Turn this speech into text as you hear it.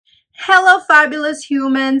Hello fabulous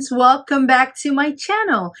humans, welcome back to my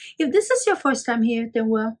channel. If this is your first time here, then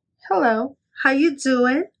well, hello, how you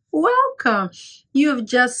doing? Welcome. You have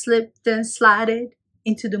just slipped and slided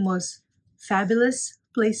into the most fabulous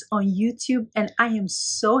place on YouTube, and I am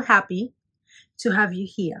so happy to have you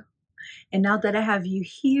here. And now that I have you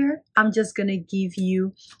here, I'm just gonna give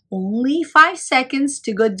you only 5 seconds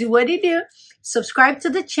to go do what you do. Subscribe to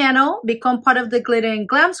the channel, become part of the Glitter and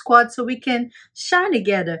Glam Squad so we can shine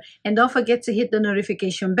together. And don't forget to hit the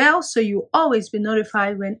notification bell so you always be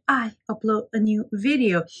notified when I upload a new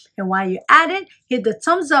video. And while you're at it, hit the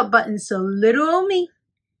thumbs up button so little old me,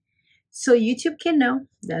 so YouTube can know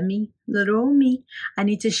that me, little old me, I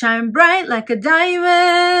need to shine bright like a diamond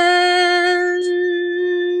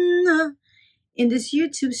in this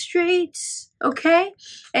YouTube streets, okay?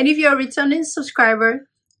 And if you're a returning subscriber,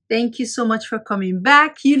 thank you so much for coming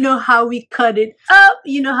back. You know how we cut it up.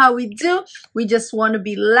 You know how we do. We just want to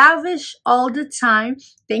be lavish all the time.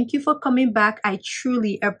 Thank you for coming back. I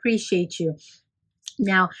truly appreciate you.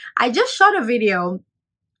 Now, I just shot a video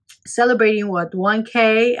celebrating what,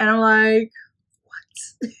 1K, and I'm like,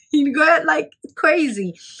 what? You go like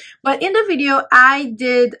crazy. But in the video, I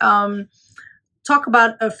did talk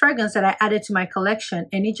about a fragrance that I added to my collection,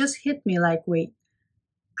 and it just hit me like, wait,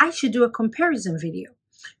 I should do a comparison video.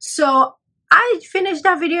 So I finished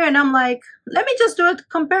that video and I'm like, let me just do a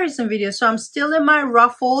comparison video. So I'm still in my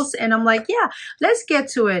ruffles and I'm like, yeah, let's get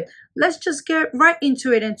to it. Let's just get right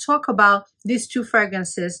into it and talk about these two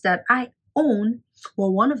fragrances that I own.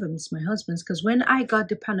 Well, one of them is my husband's, because when I got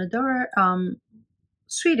the Pana Dora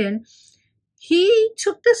Sweden, he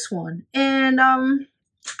took this one, and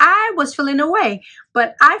I was feeling away,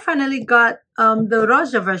 but I finally got the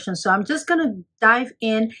Roja version. So I'm just gonna dive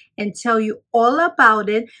in and tell you all about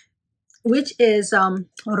it, which is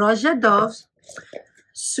Roja Dove's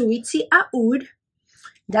Sweetie Aoud.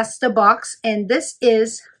 That's the box, and this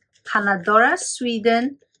is Pana Dora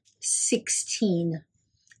Sweden 16.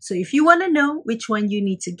 So if you want to know which one you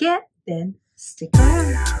need to get, then stick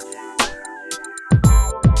around.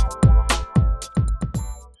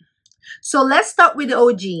 So let's start with the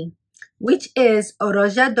OG, which is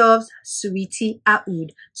Roja Dove's Sweetie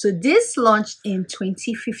Aoud. So this launched in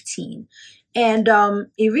 2015, and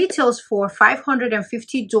it retails for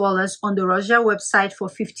 $550 on the Roja website for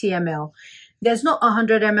 50 ml. There's no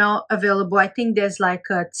 100 ml available. I think there's like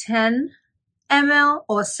a 10 ml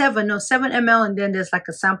or 7 ml, and then there's like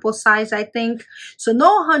a sample size, I think. So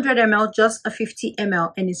no 100 ml, just a 50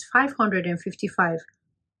 ml, and it's $555.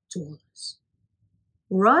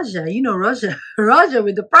 Roja, you know Roja, Roja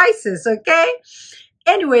with the prices, okay?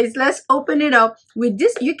 Anyways, let's open it up with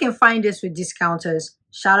this. You can find this with discounters.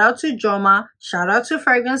 Shout out to Joma, shout out to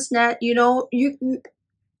Fragrance Net. You know, you can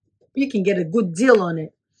get a good deal on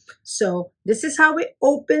it. So this is how it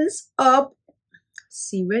opens up.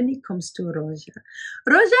 See, when it comes to Roja,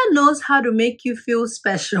 Roja knows how to make you feel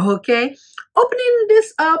special, okay? Opening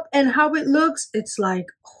this up and how it looks, it's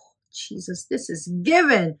like, oh Jesus, this is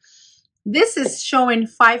given. This is showing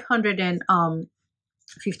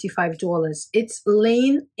 $555. It's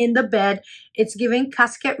laying in the bed. It's giving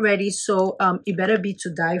casket ready, so it better be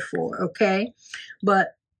to die for, okay?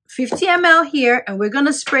 But 50 ml here, and we're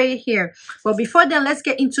gonna spray it here. But before then, let's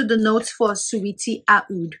get into the notes for Sweetie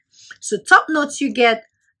Aoud. So top notes, you get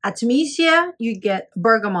Artemisia, you get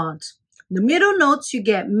bergamot. The middle notes, you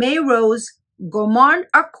get May Rose, Gourmand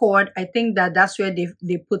Accord. I think that's where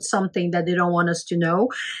they put something that they don't want us to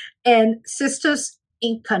know. And Sisters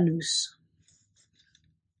Incanus.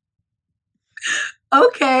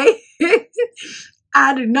 Okay.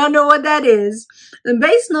 I do not know what that is. The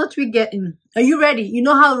base note we get in. Are you ready? You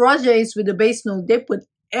know how Roja is with the base note. They put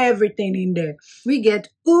everything in there. We get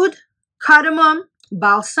oud, cardamom,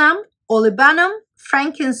 balsam, olibanum,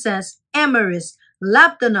 frankincense, amyris,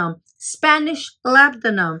 labdanum, Spanish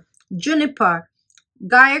labdanum, juniper,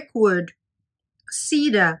 guaiac wood,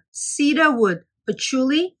 cedar, cedar wood,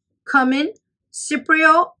 patchouli, cumin,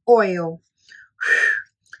 cypriol oil.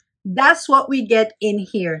 That's what we get in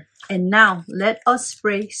here. And now let us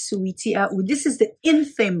spray Sweetie Aoud. This is the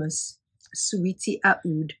infamous Sweetie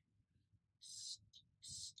Aoud.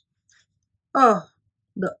 Oh,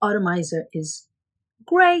 the atomizer is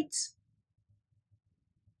great.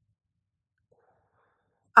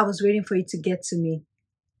 I was waiting for it to get to me,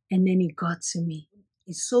 and then it got to me.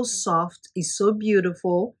 It's so soft. It's so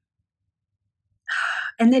beautiful.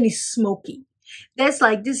 And then it's smoky. There's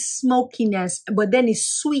like this smokiness, but then it's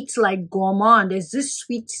sweet like gourmand. There's this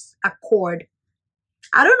sweet accord.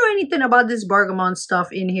 I don't know anything about this bergamot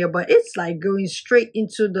stuff in here, but it's like going straight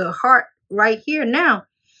into the heart right here now.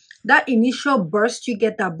 that initial burst, you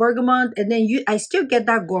get that bergamot, and then I still get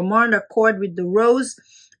that gourmand accord with the rose,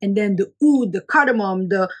 and then the oud, the cardamom,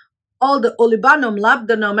 all the olibanum,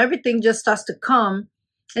 labdanum, everything just starts to come,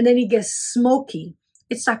 and then it gets smoky.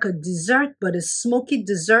 It's like a dessert, but a smoky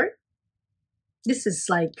dessert. This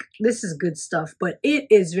is good stuff, but it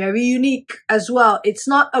is very unique as well. It's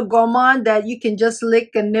not a gourmand that you can just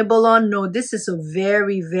lick and nibble on. No, this is a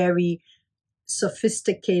very, very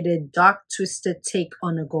sophisticated, dark, twisted take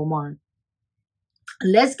on a gourmand.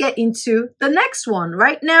 Let's get into the next one.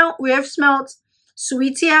 Right now, we have smelt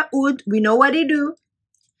Sweetie Aoud. We know what they do.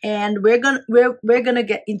 And we're gonna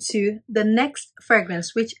get into the next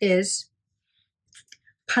fragrance, which is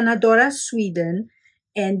Pana Dora, Sweden.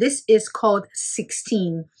 And this is called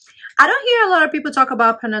 16. I don't hear a lot of people talk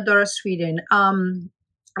about Pana Dora, Sweden. I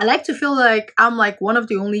like to feel like I'm like one of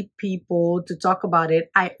the only people to talk about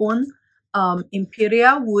it. I own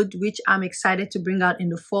Imperial Wood, which I'm excited to bring out in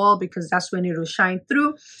the fall because that's when it'll shine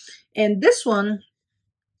through. And this one,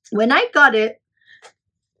 when I got it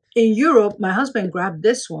in Europe, my husband grabbed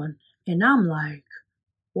this one. And I'm like,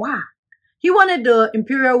 wow. He wanted the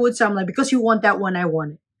Imperial Wood, so I'm like, because you want that one, I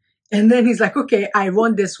want it. And then he's like, okay, I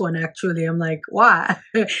want this one actually. I'm like, why?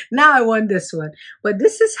 Now I want this one. But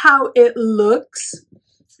this is how it looks.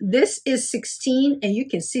 This is 16 and you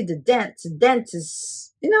can see the dent. The dent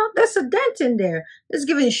is, you know, there's a dent in there. It's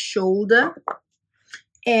giving shoulder.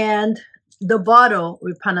 And the bottle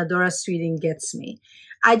with Pana Dora, Sweden gets me.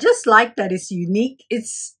 I just like that it's unique.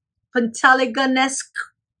 It's Pentagon-esque,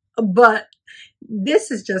 but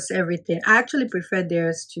this is just everything. I actually prefer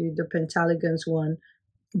theirs to the Pentagons one.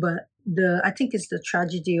 But I think it's the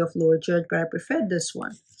Tragedy of Lord Judge, but I prefer this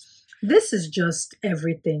one. This is just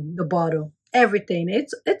everything, the bottle, everything.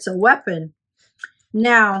 It's a weapon.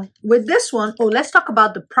 Now, with this one, let's talk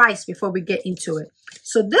about the price before we get into it.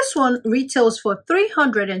 So this one retails for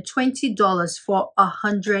 $320 for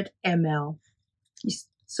 100 ml.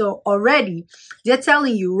 So already, they're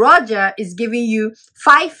telling you, Roja is giving you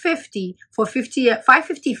 $5.50 for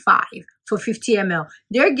 5.55 for 50 ml.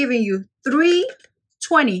 They're giving you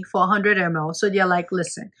 $3.20 for 100 ml. So they're like,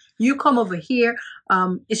 listen, you come over here,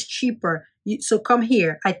 it's cheaper. So come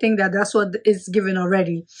here. I think that's what it's given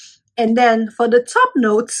already. And then for the top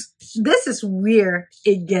notes, this is where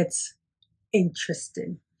it gets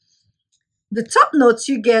interesting. The top notes,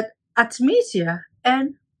 you get artemisia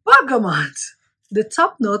and bergamot. The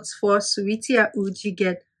top notes for Sweetie Aoud, you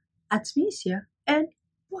get artemisia and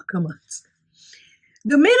bergamot.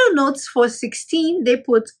 The middle notes for 16, they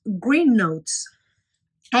put green notes.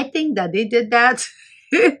 I think that they did that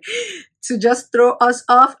to just throw us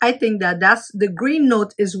off. I think that the green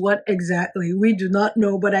note is what exactly, we do not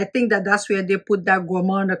know, but I think that that's where they put that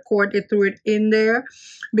gourmand accord. They threw it in there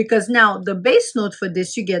because now the base note for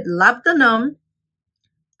this, you get labdanum,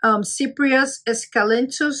 Cyprius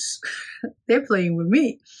escalentus, they're playing with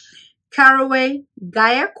me, caraway,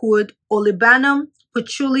 gaiac wood, olibanum,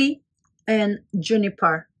 patchouli, and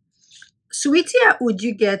juniper. Sweetie Aoud,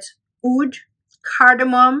 you get oud,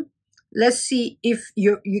 cardamom. Let's see if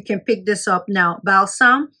you can pick this up now.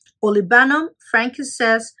 Balsam, olibanum,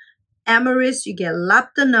 frankincense, amyris, you get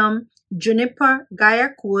labdanum, juniper,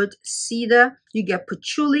 gaiac wood, cedar, you get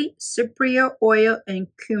patchouli, cypriot oil, and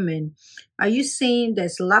cumin. Are you seeing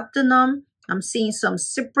there's labdanum? I'm seeing some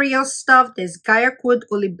cypriot stuff. There's gaiac wood,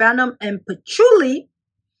 olibanum, and patchouli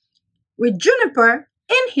with juniper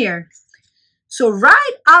in here. So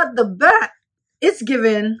right out the back, it's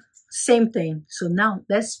given same thing. So now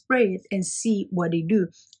let's spray it and see what they do.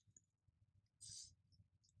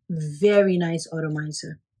 Very nice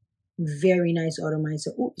atomizer. Very nice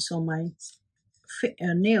atomizer. Oh, it's on my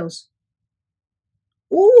nails.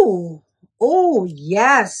 Oh, oh,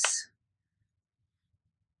 yes.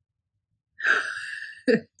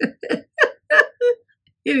 It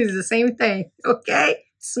is the same thing, okay?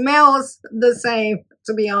 Smells the same,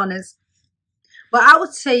 to be honest. But I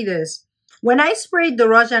would say this. When I sprayed the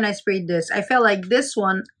Roja and I sprayed this, I felt like this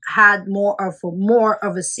one had more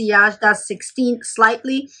of a sillage. That's 16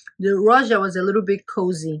 slightly. The Roja was a little bit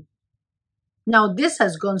cozy. Now this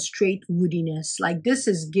has gone straight woodiness. Like this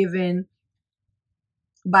is given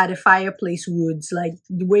by the fireplace woods. Like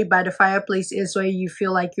the way by the fireplace is where you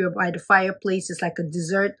feel like you're by the fireplace. It's like a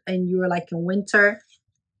dessert and you're like in winter.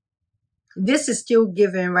 This is still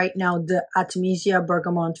given right now the artemisia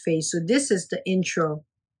bergamot phase. So this is the intro.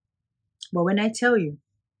 But when I tell you,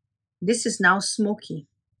 this is now smoky.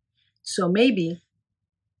 So maybe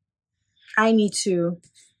I need to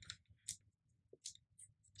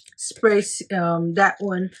spray that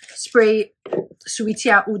one, spray Sweetie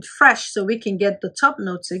Aoud fresh so we can get the top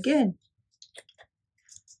notes again.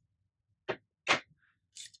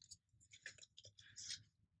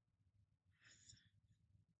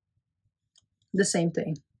 The same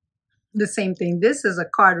thing. The same thing. This is a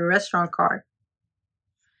card, a restaurant card.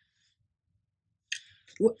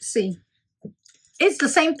 See, it's the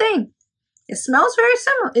same thing. It smells very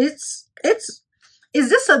similar. Is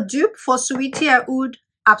this a dupe for Sweetie Aoud?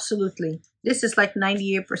 Absolutely. This is like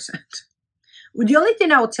 98%. The only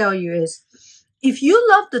thing I will tell you is, if you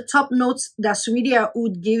love the top notes that Sweetie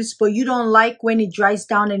Aoud gives, but you don't like when it dries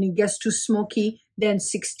down and it gets too smoky, then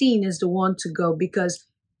 16 is the one to go, because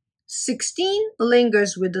 16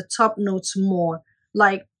 lingers with the top notes more.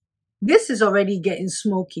 Like, this is already getting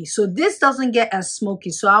smoky. So this doesn't get as smoky.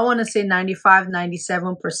 So I want to say 95,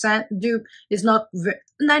 97% dupe. Is not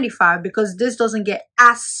 95, because this doesn't get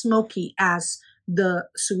as smoky as the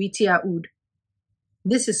Sweetie Aoud.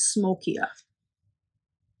 This is smokier.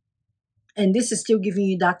 And this is still giving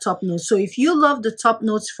you that top note. So if you love the top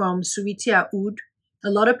notes from Sweetie Aoud, a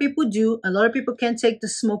lot of people do. A lot of people can take the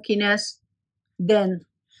smokiness. Then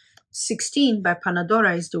 16 by Pana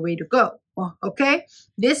Dora is the way to go. Okay,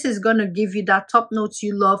 this is gonna give you that top notes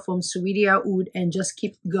you love from Sweetie Aoud, and just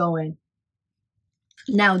keep going.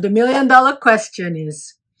 Now the $1 million question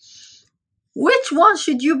is, which one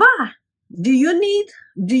should you buy? Do you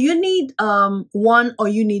need one, or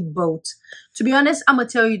you need both? To be honest, I'm gonna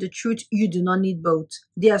tell you the truth, you do not need both.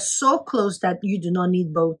 They are so close that you do not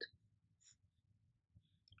need both.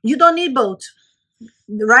 You don't need both.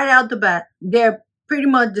 Right out the bat, they're pretty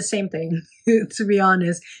much the same thing, to be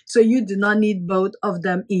honest. So you do not need both of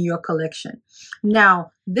them in your collection.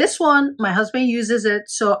 Now, this one, my husband uses it,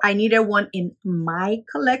 so I needed one in my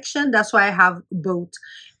collection. That's why I have both.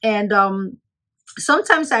 And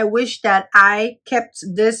sometimes I wish that I kept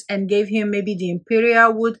this and gave him maybe the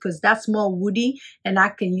Imperial wood, because that's more woody and I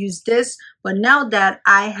can use this. But now that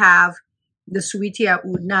I have the Sweetie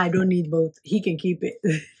Aoud, now I don't need both. He can keep it.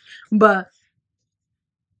 But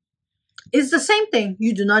it's the same thing.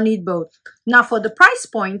 You do not need both. Now for the price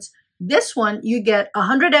points, this one you get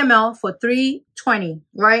 100 ml for $3.20,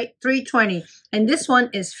 right? $3.20. And this one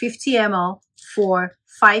is 50 ml for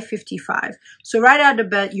 $5.55. So right out of the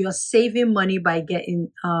bat, you're saving money by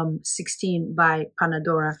getting 16 by Pana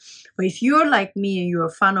Dora. But if you're like me and you're a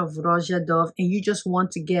fan of Roja Dove and you just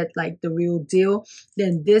want to get like the real deal,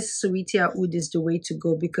 then this Sweetie Aoud is the way to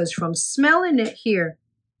go, because from smelling it here,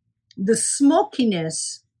 the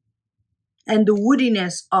smokiness and the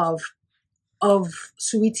woodiness of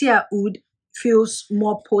Sweetie Aoud feels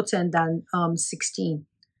more potent than 16.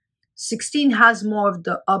 16 has more of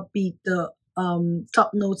the upbeat, the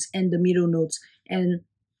top notes and the middle notes, and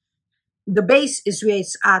the base is where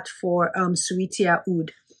it's at for Sweetie Aoud.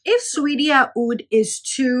 If Sweetie Aoud is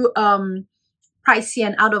too pricey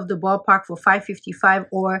and out of the ballpark for $5.55,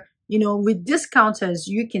 or you know, with discounters,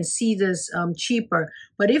 you can see this cheaper.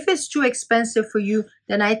 But if it's too expensive for you,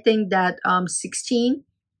 then I think that 16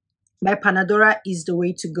 by Pana Dora is the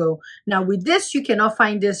way to go. Now with this, you cannot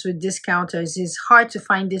find this with discounters. It's hard to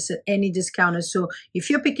find this at any discounter. So if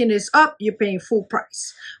you're picking this up, you're paying full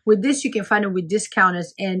price. With this, you can find it with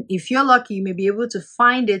discounters. And if you're lucky, you may be able to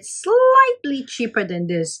find it slightly cheaper than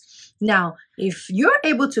this. Now, if you're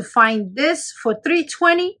able to find this for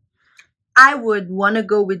 $3.20, I would want to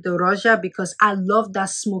go with the Roja, because I love that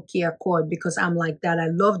smoky accord, because I'm like that. I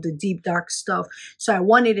love the deep dark stuff. So I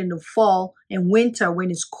want it in the fall and winter when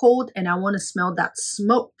it's cold and I want to smell that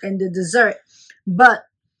smoke and the dessert. But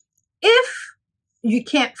if you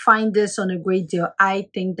can't find this on a great deal, I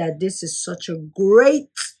think that this is such a great,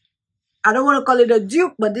 I don't want to call it a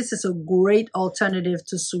dupe, but this is a great alternative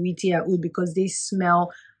to Sweetie Aoud, because they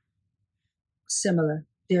smell similar.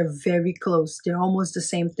 They're very close. They're almost the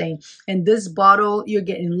same thing. And this bottle, you're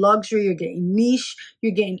getting luxury, you're getting niche,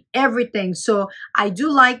 you're getting everything. So I do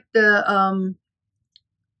like the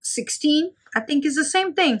 16. I think it's the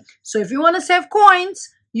same thing. So if you want to save coins,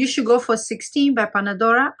 you should go for 16 by Pana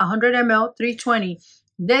Dora, 100 ml, $3.20.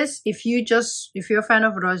 This, if you're a fan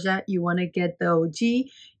of Roja, you want to get the OG,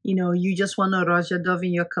 you know, you just want a Roja Dove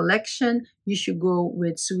in your collection, you should go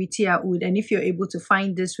with Sweetie Aoud. And if you're able to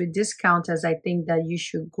find this with discounters, I think that you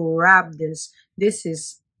should grab this. This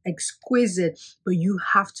is exquisite, but you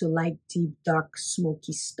have to like deep, dark,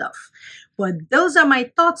 smoky stuff. But those are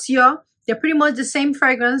my thoughts, y'all. They're pretty much the same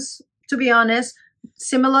fragrance, to be honest.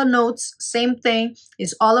 Similar notes, same thing.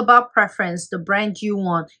 It's all about preference, the brand you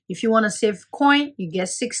want. If you want to save coin, you get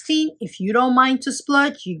 16. If you don't mind to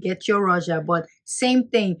splurge, you get your Roja. But same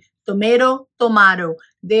thing, tomato, tomato.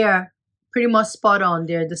 They are pretty much spot on.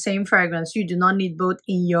 They're the same fragrance. You do not need both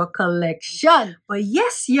in your collection. But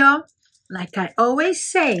yes, y'all, like I always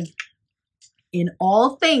say, in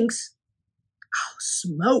all things,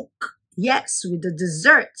 smoke. Yes, with the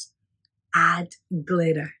desserts, add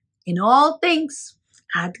glitter. In all things,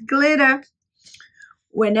 add glitter.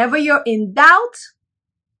 whenever you're in doubt,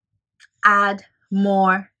 add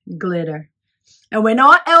more glitter. And when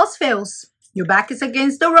all else fails, your back is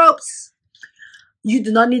against the ropes, you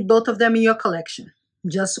do not need both of them in your collection.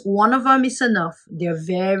 Just one of them is enough. They're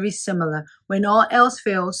very similar. When all else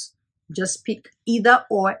fails, just pick either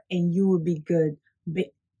or and you will be good.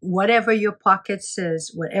 Whatever your pocket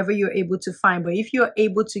says, whatever you're able to find. But if you're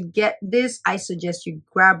able to get this, I suggest you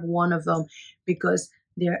grab one of them because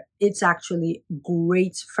it's actually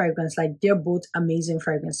great fragrance. Like, they're both amazing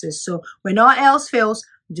fragrances. So when all else fails,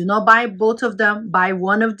 do not buy both of them. Buy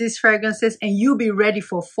one of these fragrances and you'll be ready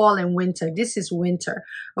for fall and winter. This is winter,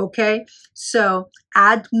 okay? So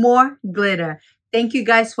add more glitter. Thank you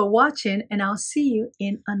guys for watching, and I'll see you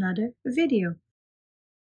in another video.